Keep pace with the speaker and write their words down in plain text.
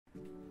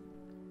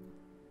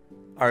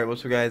Alright,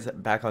 what's up guys?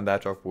 Back on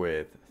that drop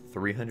with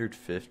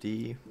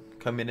 350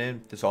 coming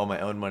in. This is all my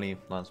own money,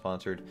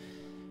 non-sponsored.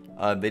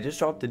 They just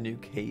dropped a new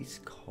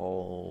case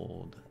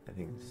called, I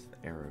think it's the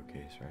Aero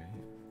case, right?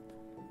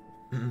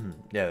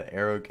 Yeah, the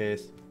Aero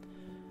case.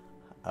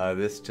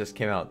 This just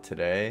came out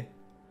today.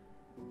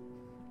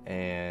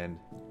 And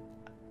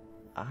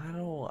I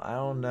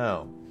don't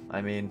know.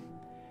 I mean,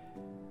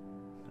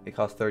 it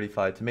costs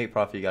 35. To make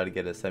profit, you got to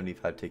get a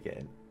 75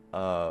 ticket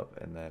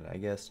and then I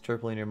guess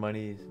tripling your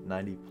money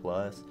 90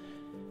 plus.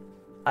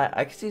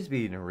 I could see this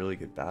being a really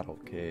good battle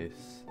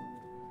case,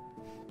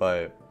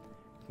 but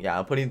yeah,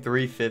 I'm putting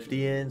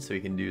 350 in so we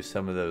can do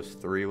some of those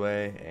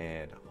three-way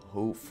and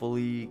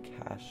hopefully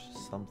cash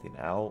something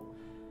out.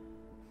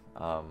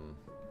 I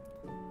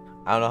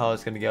don't know how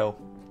it's gonna go,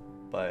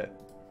 but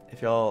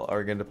if y'all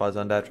are gonna deposit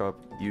on that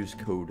drop, use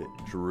code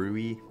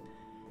DREWY. You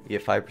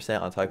get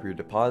 5% on top of your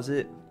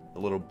deposit, a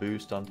little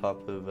boost on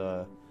top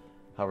of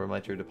however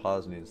much you're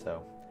depositing.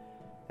 So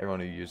everyone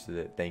who uses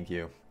it, thank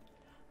you.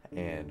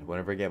 And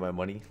whenever I get my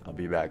money, I'll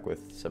be back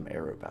with some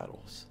Aero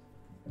battles.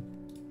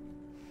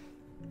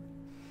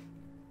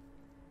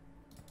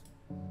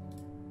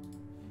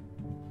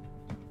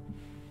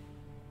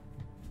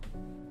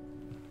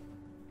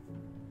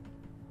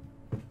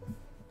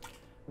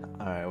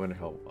 Alright, I wonder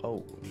how.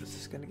 Oh, is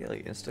this gonna get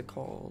like insta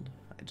called?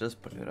 I just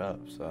put it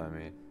up, so I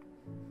mean,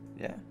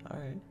 yeah,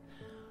 alright.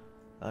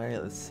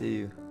 Alright, let's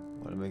see.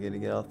 What am I gonna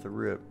get off the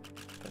rip?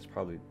 That's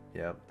probably,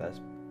 yep, that's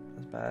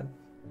bad.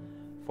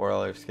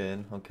 $4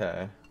 skin,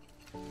 okay.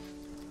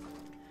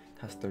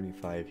 That's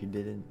 35. He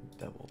didn't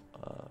double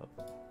up.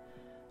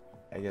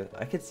 I guess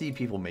I could see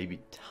people maybe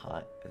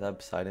time. Is that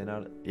Poseidon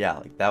out? Yeah,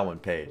 like that one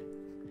paid.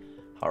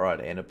 Hot Rod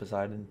and a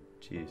Poseidon?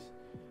 Jeez.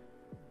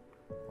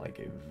 Like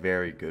a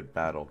very good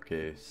battle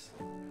case.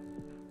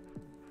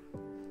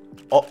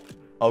 Oh,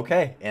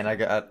 okay. And I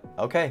got,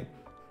 okay.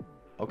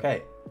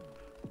 Okay.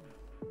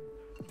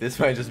 This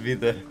might just be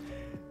the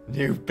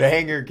new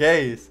banger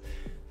case.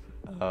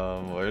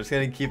 We're just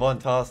gonna keep on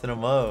tossing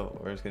them up.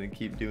 We're just gonna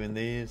keep doing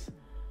these.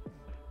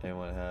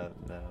 Anyone have?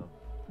 No.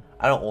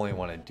 I don't only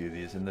want to do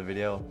these in the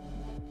video.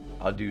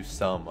 I'll do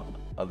some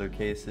other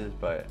cases,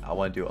 but I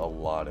want to do a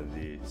lot of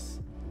these.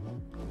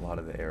 A lot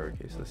of the Aero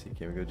cases. Let's see.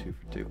 Can we go 2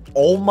 for 2?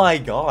 Oh my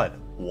god.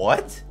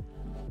 What?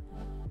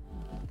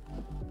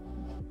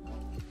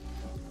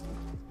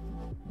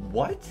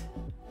 What?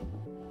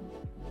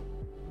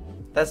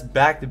 That's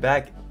back to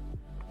back.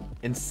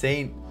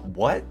 Insane.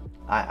 What?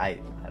 I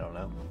don't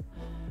know.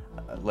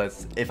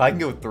 Let's, if I can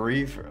go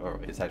 3 for,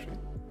 or it's actually,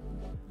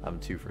 I'm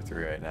 2 for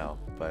 3 right now,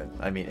 but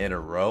I mean in a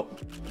row.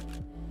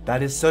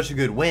 That is such a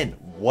good win.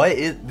 What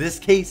is this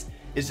case?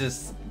 Is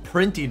just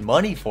printing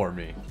money for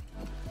me.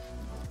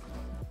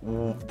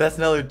 That's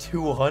another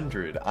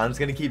 200. I'm just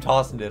gonna keep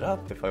tossing it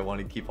up if I want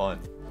to keep on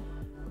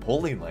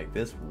pulling like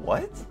this.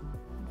 What?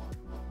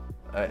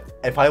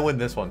 If I win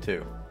this one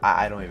too,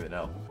 I don't even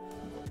know.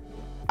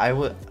 I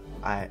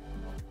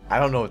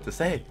don't know what to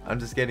say. I'm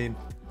just getting.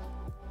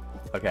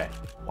 Okay.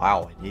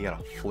 Wow. He got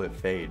a flip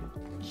fade.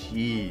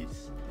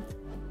 Jeez.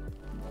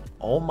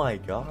 Oh my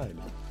god.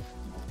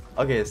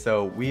 Okay,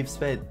 so we've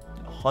spent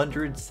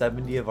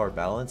 170 of our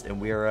balance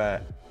and we are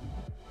at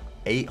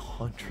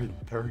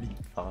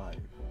 835.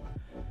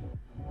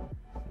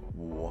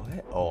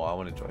 What? Oh, I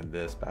want to join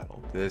this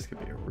battle. This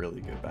could be a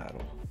really good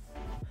battle.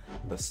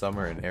 The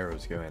summer and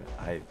Aero's going.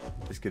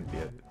 This could be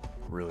a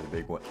really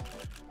big one.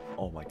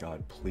 Oh my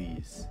god,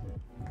 please.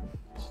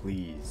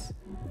 Please.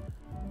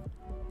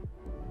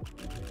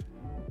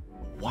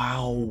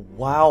 Wow,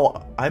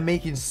 wow. I'm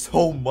making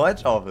so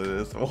much off of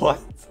this. What?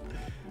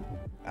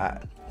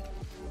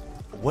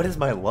 What is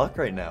my luck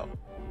right now?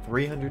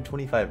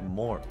 325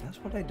 more. That's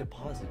what I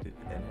deposited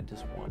and I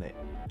just won it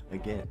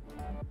again.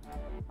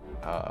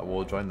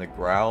 We'll join the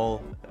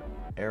Growl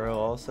Aero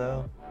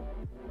also.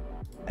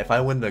 If I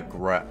win the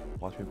Growl,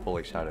 watch me pull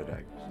like Shadow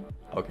Daggers.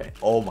 Okay.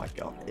 Oh my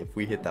god. If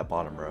we hit that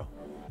bottom row.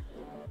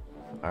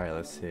 Alright,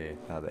 let's see.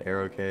 Now the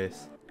Aero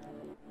case.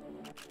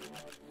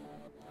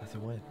 That's a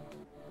win.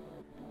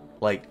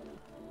 Like,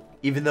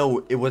 even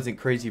though it wasn't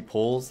crazy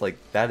pulls, like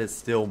that is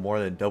still more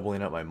than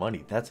doubling up my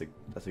money. That's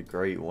a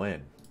great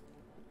win.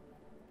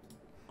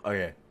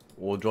 Okay,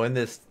 we'll join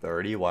this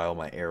 30 while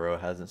my Aero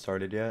hasn't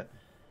started yet.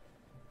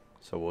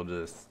 So we'll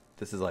just,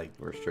 this is like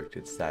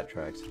restricted stat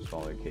tracks for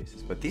smaller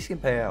cases, but these can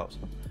pay out. So.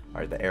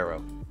 All right, the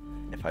Aero.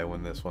 If I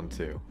win this one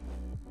too.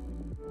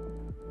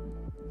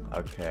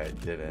 Okay, I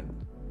didn't.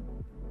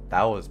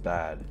 That was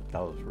bad.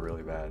 That was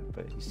really bad.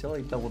 But he still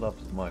like doubled up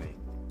his money.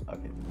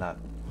 Okay, not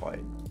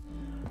quite.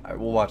 Alright,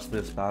 we'll watch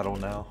this battle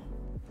now.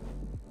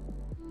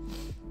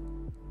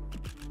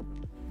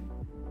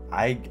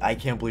 I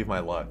can't believe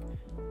my luck.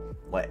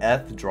 Like,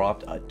 F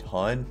dropped a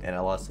ton, and I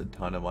lost a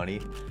ton of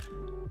money.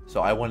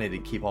 So I wanted to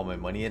keep all my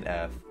money in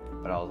F,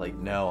 but I was like,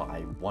 no,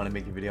 I want to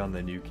make a video on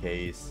the new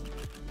case.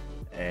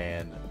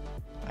 And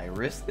I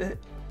risked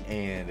it,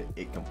 and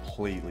it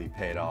completely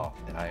paid off,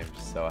 and I am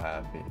so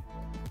happy.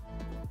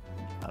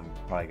 I'm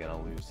probably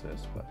gonna lose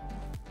this,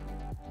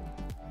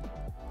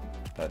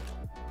 but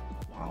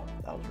Wow,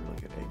 that was a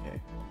really good AK.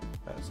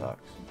 That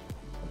sucks.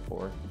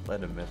 4.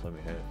 Let him miss, let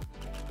me hit.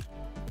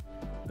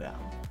 No.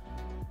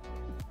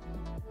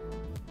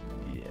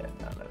 Yeah,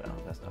 no.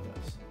 That's not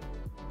us.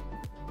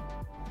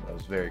 That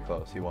was very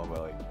close. He won by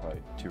like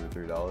probably $2 or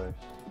 $3. Let me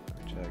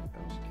check.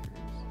 I was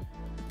curious.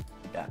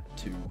 Yeah,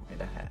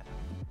 2.5.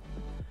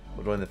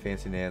 We'll join the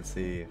Fancy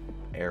Nancy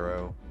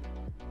Aero.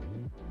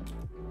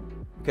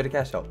 Could have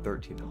cashed out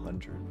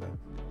 1,300, but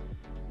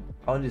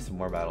I want to do some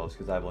more battles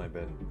because I've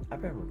been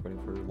recording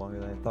for longer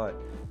than I thought.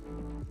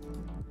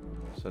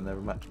 So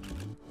never mind.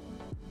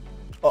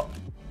 Oh.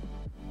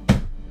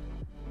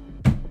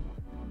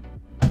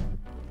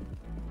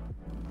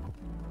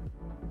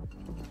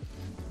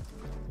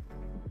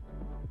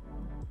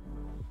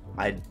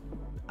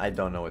 I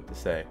don't know what to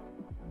say.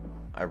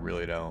 I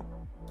really don't.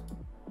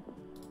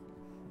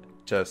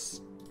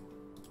 Just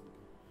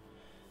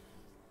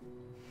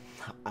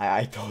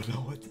I don't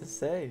know what to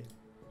say.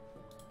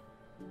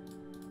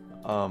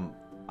 Oh,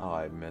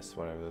 I missed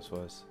whatever this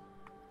was.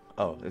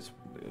 Oh, that's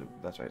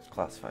right, it's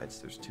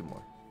classifieds. There's 2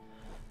 more.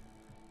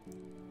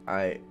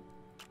 I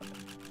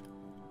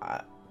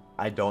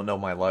don't know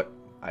my luck.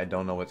 I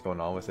don't know what's going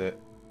on with it.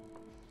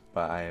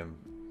 But I am.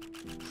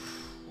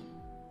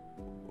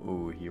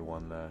 Ooh, he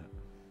won that.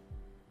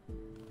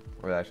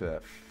 Or actually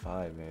that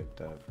 5 may have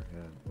done for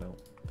him. No.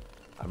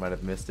 I might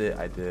have missed it.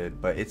 I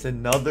did. But it's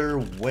another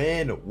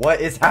win.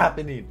 What is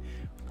happening?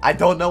 I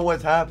don't know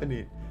what's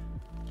happening.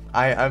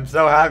 I'm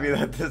so happy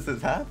that this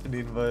is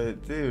happening,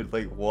 but dude,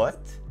 like what?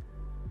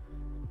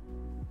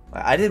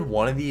 I did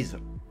one of these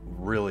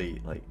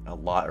really like a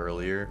lot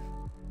earlier.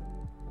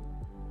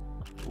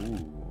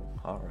 Ooh,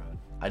 alright.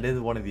 I did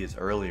one of these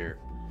earlier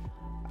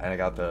and I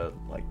got the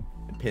like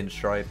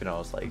pinstripe and I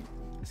was like,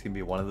 it's gonna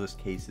be one of those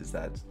cases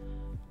that's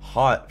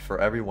hot for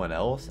everyone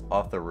else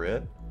off the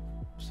rip.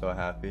 So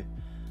happy.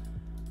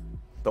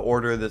 The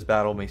order of this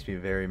battle makes me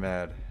very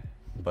mad,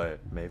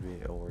 but maybe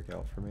it'll work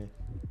out for me.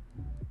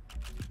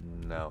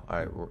 No.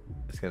 Alright,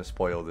 it's gonna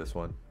spoil this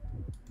one.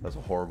 That was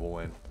a horrible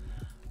win.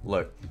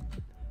 Look,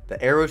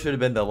 the Aero should have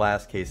been the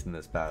last case in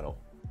this battle.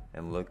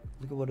 And look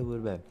at what it would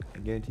have been. I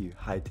guarantee you,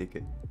 high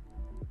ticket.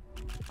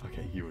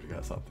 Okay, he would have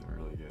got something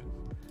really good.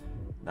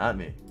 Not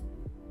me.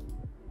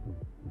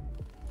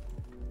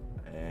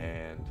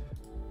 And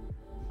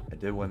I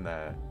did win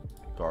that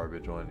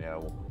garbage one. Yeah,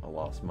 I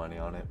lost money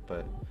on it,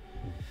 but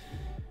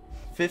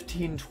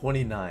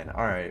 1529.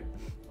 Alright,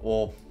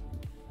 well,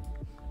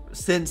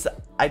 since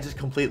I just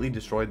completely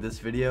destroyed this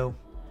video,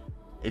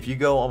 if you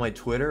go on my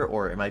Twitter,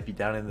 or it might be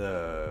down in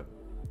the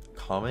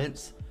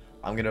comments,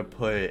 I'm gonna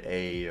put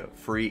a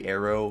free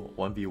Aero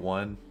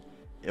 1v1.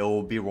 It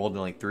will be rolled in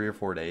like 3 or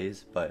 4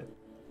 days, but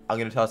I'm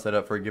gonna toss that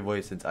up for a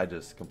giveaway since I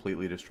just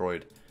completely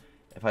destroyed.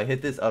 If I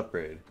hit this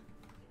upgrade,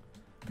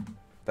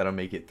 that'll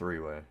make it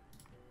 3-way.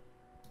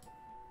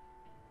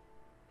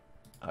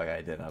 Okay,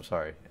 I did. I'm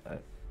sorry.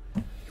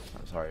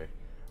 I'm sorry,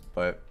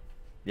 but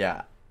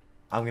yeah,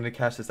 I'm gonna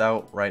cash this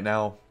out right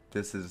now.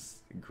 This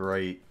is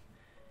great,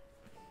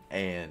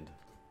 and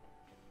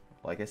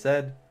like I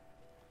said,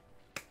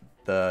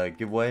 the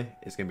giveaway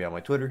is gonna be on my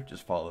Twitter.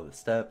 Just follow the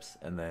steps,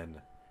 and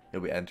then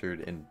you'll be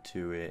entered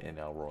into it, and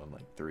I'll roll in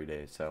like 3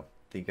 days. So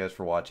thank you guys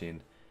for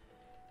watching.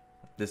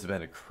 This has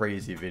been a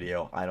crazy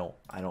video. I don't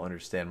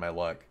understand my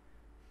luck,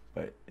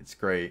 but it's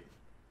great.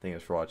 Thank you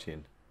guys for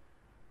watching.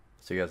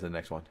 See you guys in the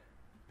next one.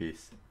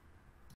 Peace.